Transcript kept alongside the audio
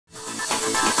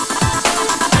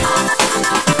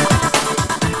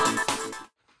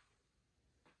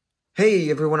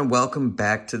Hey everyone, and welcome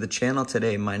back to the channel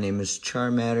today. My name is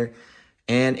Charmatter,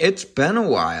 and it's been a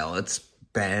while. It's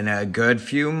been a good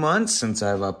few months since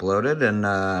I've uploaded, and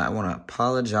I want to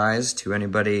apologize to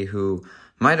anybody who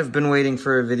might have been waiting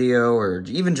for a video or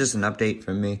even just an update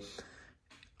from me.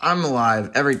 I'm alive,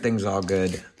 everything's all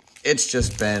good. It's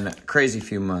just been a crazy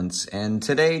few months, and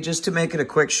today, just to make it a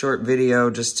quick short video,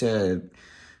 just to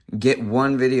get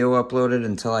one video uploaded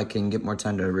until I can get more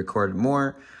time to record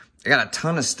more. I got a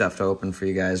ton of stuff to open for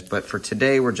you guys, but for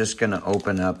today, we're just going to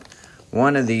open up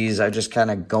one of these. I'm just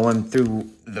kind of going through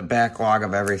the backlog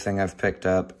of everything I've picked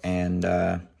up, and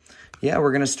yeah,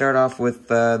 we're going to start off with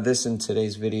this in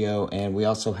today's video, and we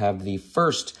also have the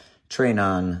first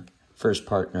Train-On first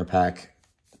partner pack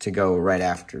to go right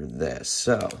after this.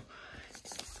 So,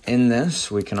 in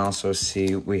this, we can also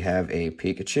see we have a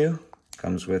Pikachu.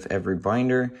 Comes with every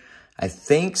binder. I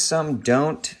think some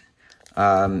don't.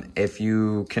 If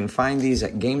you can find these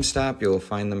at GameStop, you'll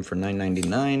find them for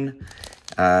 $9.99.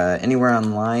 Anywhere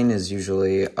online is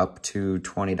usually up to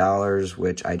 $20,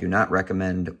 which I do not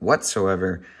recommend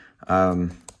whatsoever.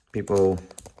 People,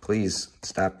 please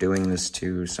stop doing this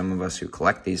to some of us who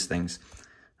collect these things.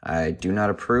 I do not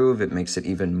approve. It makes it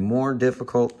even more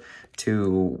difficult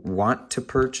to want to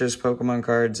purchase Pokemon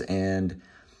cards, and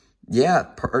yeah,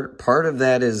 part of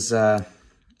that is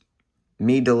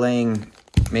me delaying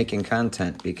making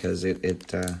content because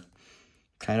it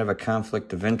kind of a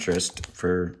conflict of interest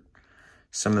for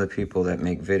some of the people that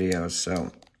make videos.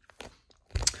 So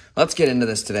let's get into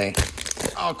this today.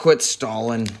 I'll quit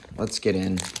stalling. Let's get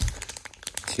into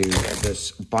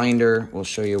this binder. We'll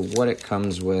show you what it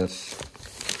comes with.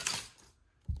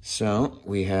 So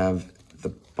we have the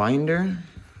binder.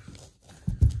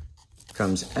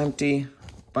 Comes empty.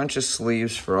 Bunch of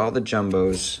sleeves for all the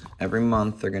jumbos. Every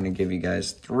month they're going to give you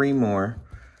guys 3 more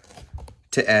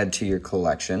to add to your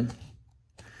collection.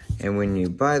 And when you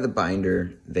buy the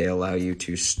binder, they allow you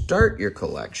to start your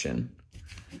collection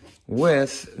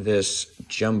with this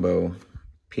jumbo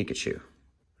Pikachu,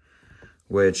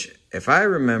 which, if I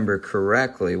remember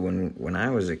correctly, when I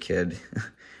was a kid,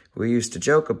 we used to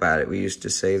joke about it. We used to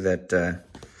say that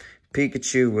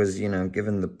Pikachu was, you know,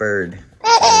 given the bird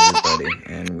to everybody,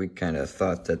 and we kind of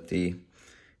thought that the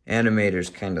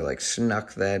animators kind of like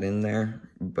snuck that in there,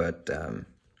 but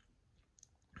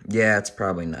yeah, it's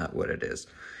probably not what it is.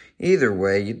 Either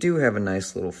way, you do have a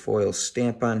nice little foil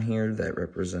stamp on here that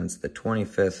represents the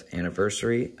 25th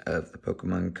anniversary of the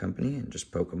Pokemon Company and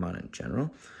just Pokemon in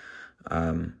general.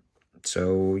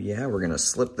 So yeah, we're going to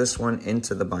slip this one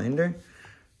into the binder.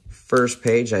 First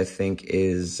page, I think,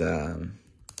 is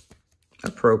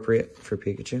appropriate for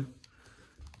Pikachu.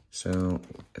 So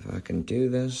if I can do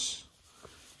this,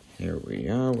 here we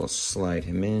are. We'll slide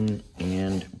him in,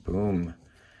 and boom.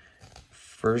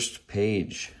 First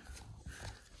page.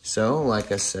 So,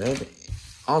 like I said,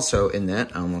 also in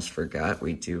that, I almost forgot,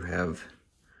 we do have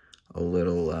a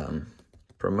little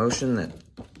promotion that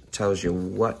tells you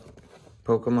what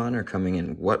Pokemon are coming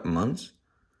in what months.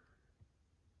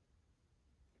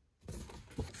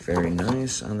 Very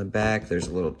nice. On the back, there's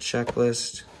a little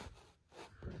checklist.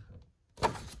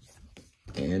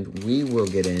 And we will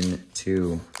get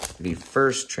into the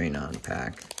first Train-On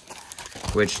pack,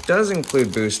 which does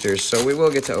include boosters, so we will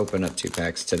get to open up 2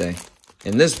 packs today.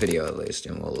 In this video, at least,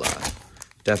 and we'll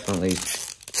definitely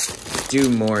do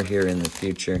more here in the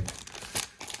future.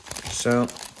 So,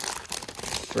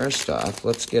 first off,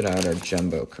 let's get out our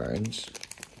jumbo cards.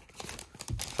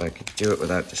 If I could do it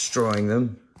without destroying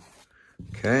them.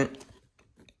 Okay.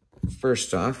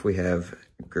 First off, we have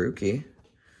Grookey.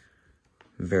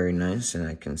 Very nice, and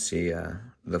I can see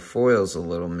the foil's a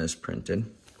little misprinted.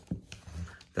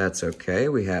 That's okay.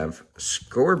 We have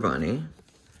Scorbunny.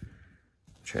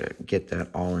 Try to get that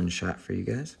all in shot for you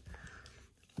guys.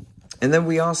 And then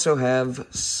we also have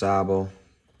Sobble.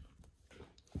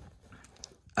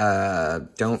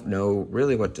 Don't know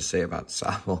really what to say about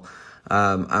Sobble.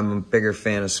 I'm a bigger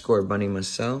fan of Scorbunny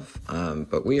myself,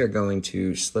 but we are going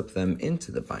to slip them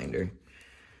into the binder.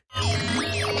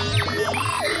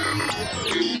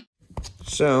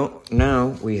 So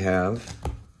now we have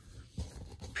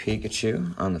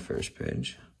Pikachu on the first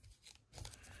page.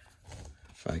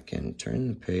 If I can turn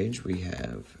the page, we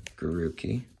have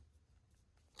Grookey.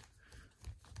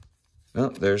 Oh,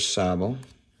 there's Sobble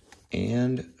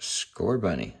and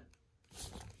Scorbunny.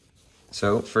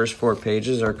 So, first 4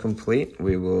 pages are complete.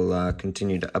 We will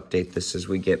continue to update this as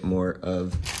we get more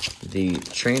of the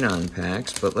Train-On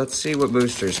packs, but let's see what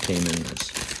boosters came in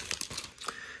this.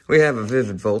 We have a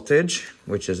Vivid Voltage,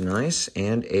 which is nice,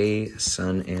 and a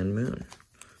Sun and Moon.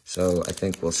 So I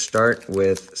think we'll start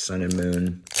with Sun and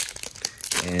Moon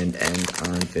and end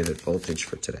on Vivid Voltage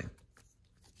for today.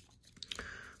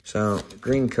 So,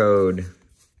 green code,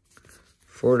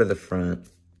 4 to the front.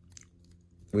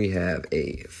 We have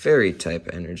a fairy type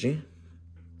energy.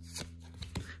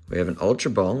 We have an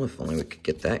Ultra Ball, if only we could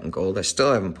get that in gold. I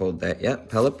still haven't pulled that yet.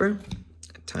 Pelipper,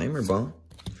 a Timer Ball,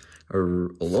 a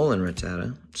Alolan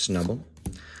Rattata, Snubble,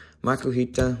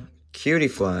 Makuhita, Cutie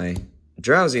Fly,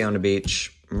 Drowsy on the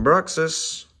Beach,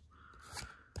 Bruxus,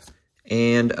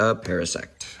 and a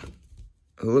Parasect,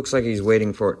 who looks like he's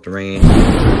waiting for it to rain.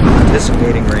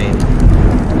 Dissipating rain.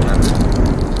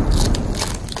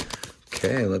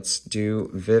 Okay, let's do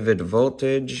Vivid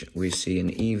Voltage. We see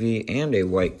an Eevee and a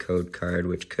white code card,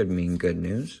 which could mean good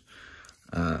news.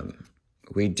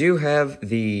 We do have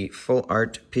the full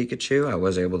art Pikachu. I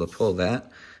was able to pull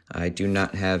that. I do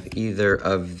not have either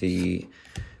of the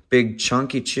big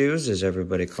chunky chews, as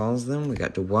everybody calls them. We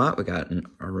got DeWatt, we got an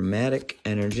Aromatic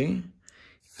Energy,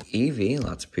 Eevee,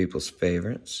 lots of people's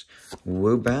favorites,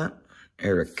 Woobat,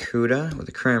 Arrokuda with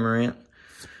a Cramorant.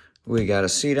 We got a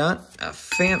Seedot, a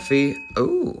Phanpy.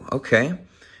 Oh, okay.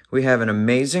 We have an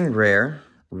amazing rare,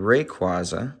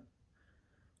 Rayquaza,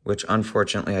 which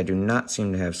unfortunately I do not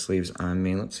seem to have sleeves on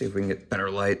me. Let's see if we can get better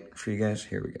light for you guys.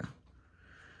 Here we go.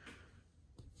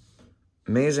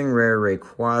 Amazing rare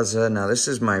Rayquaza. Now this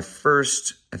is my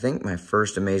first, I think my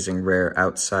first amazing rare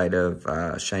outside of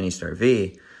Shiny Star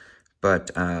V.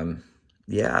 But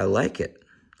yeah, I like it.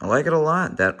 I like it a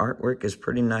lot. That artwork is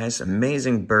pretty nice.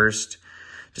 Amazing burst.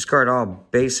 Discard all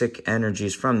basic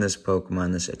energies from this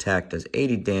Pokemon. This attack does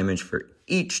 80 damage for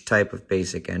each type of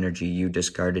basic energy you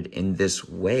discarded in this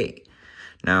way.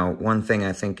 Now, one thing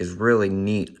I think is really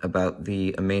neat about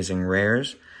the Amazing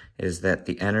Rares is that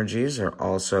the energies are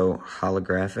also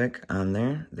holographic on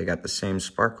there. They got the same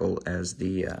sparkle as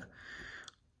the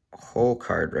whole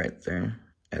card right there,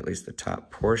 at least the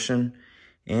top portion.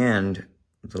 And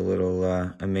the little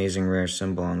Amazing Rare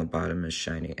symbol on the bottom is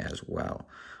shiny as well.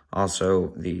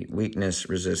 Also, the weakness,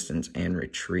 resistance, and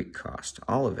retreat cost.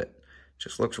 All of it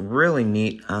just looks really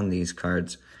neat on these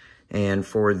cards. And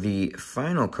for the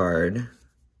final card,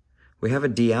 we have a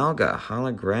Dialga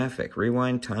holographic,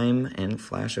 Rewind Time and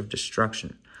Flash of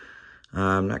Destruction.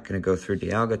 I'm not going to go through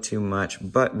Dialga too much,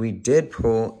 but we did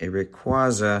pull a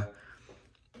Rayquaza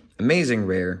Amazing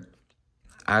Rare.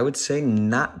 I would say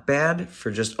not bad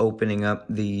for just opening up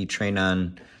the Train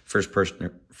On first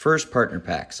partner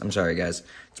packs. I'm sorry, guys.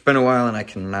 It's been a while and I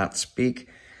cannot speak.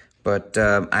 But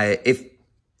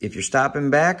if you're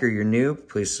stopping back or you're new,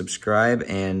 please subscribe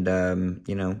and,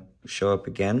 you know, show up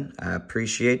again. I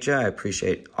appreciate you. I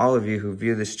appreciate all of you who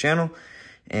view this channel.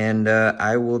 And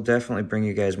I will definitely bring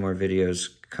you guys more videos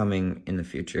coming in the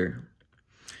future.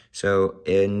 So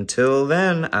until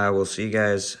then, I will see you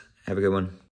guys. Have a good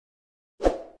one.